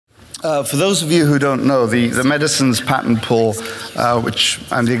For those of you who don't know, the Medicines Patent Pool, which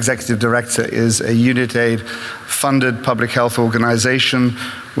I'm the executive director, is a unit aid-funded public health organization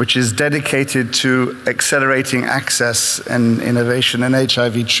which is dedicated to accelerating access and innovation in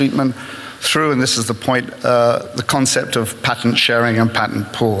HIV treatment through, and this is the point, the concept of patent sharing and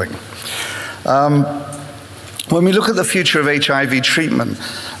patent pooling. When we look at the future of HIV treatment,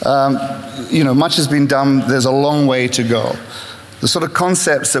 much has been done. There's a long way to go. The sort of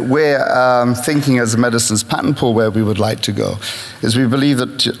concepts that we're thinking as a Medicines Patent Pool where we would like to go is we believe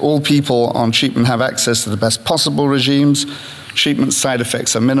that all people on treatment have access to the best possible regimes. Treatment side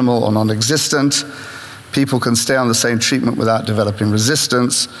effects are minimal or non-existent. People can stay on the same treatment without developing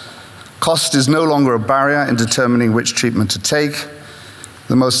resistance. Cost is no longer a barrier in determining which treatment to take.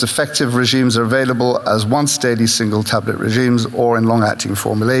 The most effective regimes are available as once-daily single-tablet regimes or in long-acting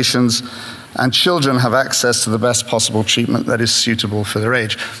formulations. And children have access to the best possible treatment that is suitable for their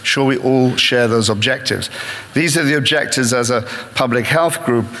age. I'm sure we all share those objectives. These are the objectives as a public health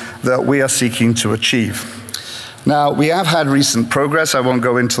group that we are seeking to achieve. Now, we have had recent progress. I won't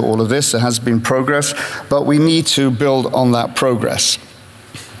go into all of this. There has been progress, but we need to build on that progress.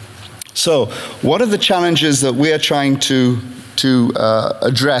 So, what are the challenges that we are trying to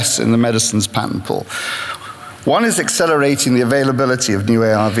address in the Medicines Patent Pool? One is accelerating the availability of new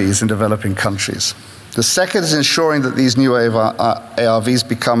ARVs in developing countries. The second is ensuring that these new ARVs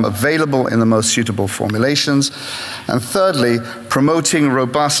become available in the most suitable formulations. And thirdly, promoting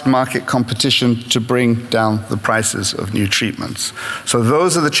robust market competition to bring down the prices of new treatments. So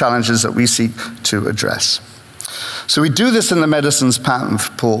those are the challenges that we seek to address. So we do this in the Medicines Patent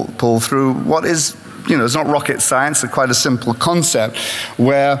Pool through what is, it's not rocket science, it's quite a simple concept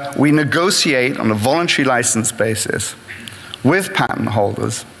where we negotiate on a voluntary license basis with patent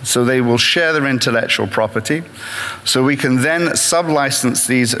holders, so they will share their intellectual property, so we can then sub-license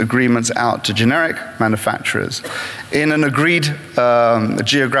these agreements out to generic manufacturers in an agreed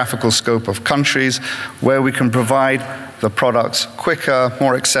geographical scope of countries where we can provide the products quicker,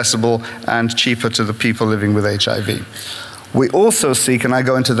 more accessible, and cheaper to the people living with HIV. We also seek, and I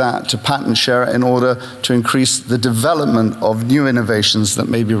go into that, to patent share in order to increase the development of new innovations that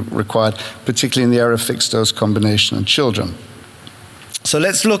may be required, particularly in the area of fixed-dose combination in children. So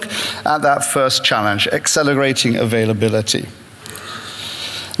let's look at that first challenge, accelerating availability.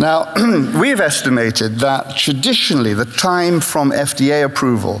 Now, we've estimated that traditionally the time from FDA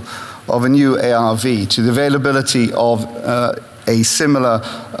approval of a new ARV to the availability of a similar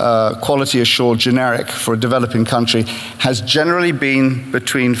quality-assured generic for a developing country has generally been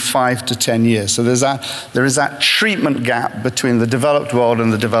between 5 to 10 years. So there is that treatment gap between the developed world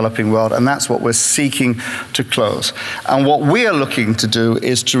and the developing world, and that's what we're seeking to close. And what we are looking to do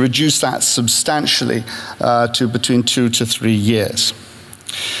is to reduce that substantially to between 2 to 3 years.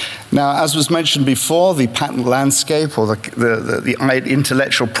 Now, as was mentioned before, the patent landscape, or the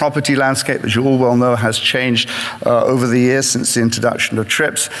intellectual property landscape, as you all well know, has changed over the years since the introduction of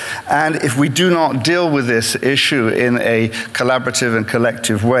TRIPS. And if we do not deal with this issue in a collaborative and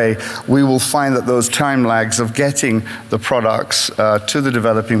collective way, we will find that those time lags of getting the products to the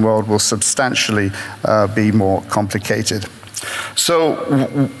developing world will substantially be more complicated. So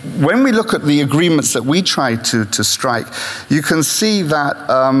when we look at the agreements that we try to strike, you can see that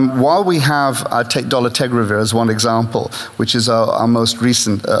while we have, take dolutegravir as one example, which is our most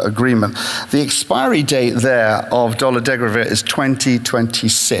recent agreement, the expiry date there of dolutegravir is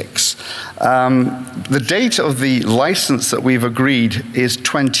 2026. The date of the license that we've agreed is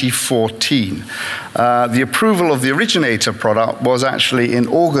 2014. The approval of the originator product was actually in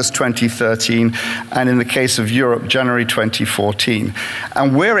August 2013, and in the case of Europe, January 2014.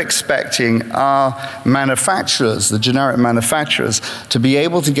 And we're expecting our manufacturers, the generic manufacturers, to be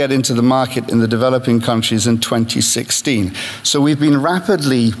able to get into the market in the developing countries in 2016. So we've been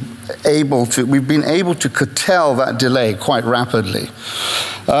able to curtail that delay quite rapidly.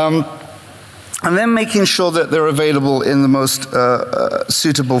 And then making sure that they're available in the most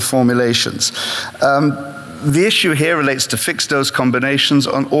suitable formulations. The issue here relates to fixed-dose combinations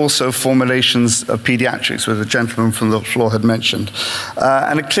and also formulations of pediatrics, where the gentleman from the floor had mentioned.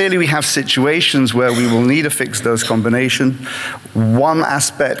 And clearly we have situations where we will need a fixed-dose combination. One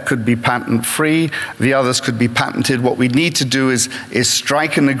aspect could be patent-free, the others could be patented. What we need to do is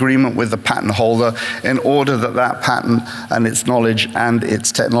strike an agreement with the patent holder in order that that patent and its knowledge and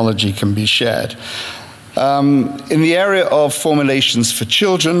its technology can be shared. In the area of formulations for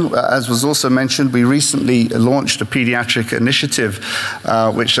children, as was also mentioned, we recently launched a pediatric initiative,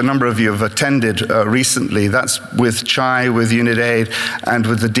 which a number of you have attended recently. That's with CHI, with UNITAID, and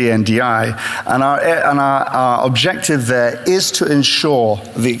with the DNDi. And our objective there is to ensure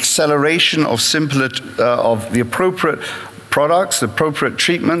the acceleration of the appropriate products, appropriate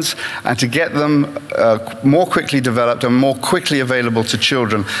treatments, and to get them more quickly developed and more quickly available to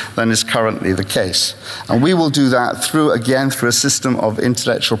children than is currently the case. And we will do that through a system of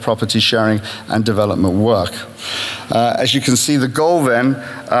intellectual property sharing and development work. As you can see, the goal then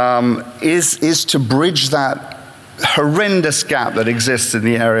is to bridge that horrendous gap that exists in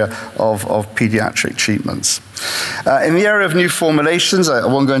the area of pediatric treatments. In the area of new formulations, I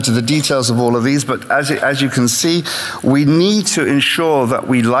won't go into the details of all of these, but as you can see, we need to ensure that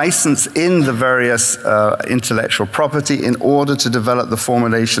we license in the various intellectual property in order to develop the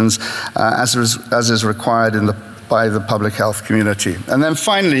formulations as is required by the public health community. And then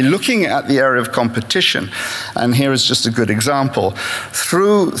finally, looking at the area of competition, and here is just a good example.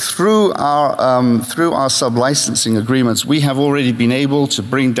 Through our sub-licensing agreements, we have already been able to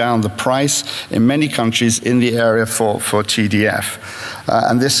bring down the price in many countries in the area for TDF.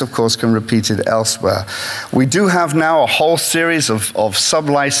 And this, of course, can be repeated elsewhere. We do have now a whole series of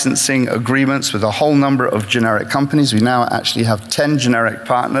sub-licensing agreements with a whole number of generic companies. We now actually have 10 generic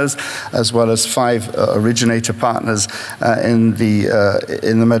partners, as well as 5 originator partners in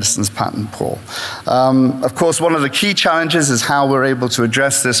the medicines patent pool. Of course, one of the key challenges is how we're able to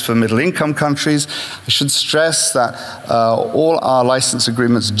address this for middle-income countries. I should stress that all our license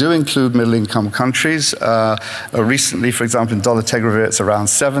agreements do include middle-income countries. Recently, for example, in dolutegravir, it's around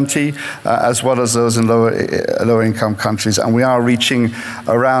 70, as well as those in lower income countries. And we are reaching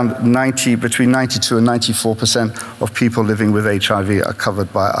around between 92 and 94% of people living with HIV are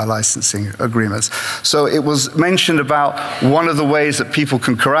covered by our licensing agreements. So it was mentioned about one of the ways that people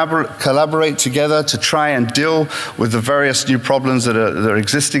can collaborate together to try and deal with the various new problems that are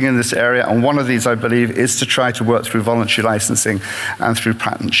existing in this area. And one of these, I believe, is to try to work through voluntary licensing and through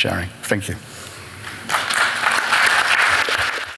patent sharing. Thank you.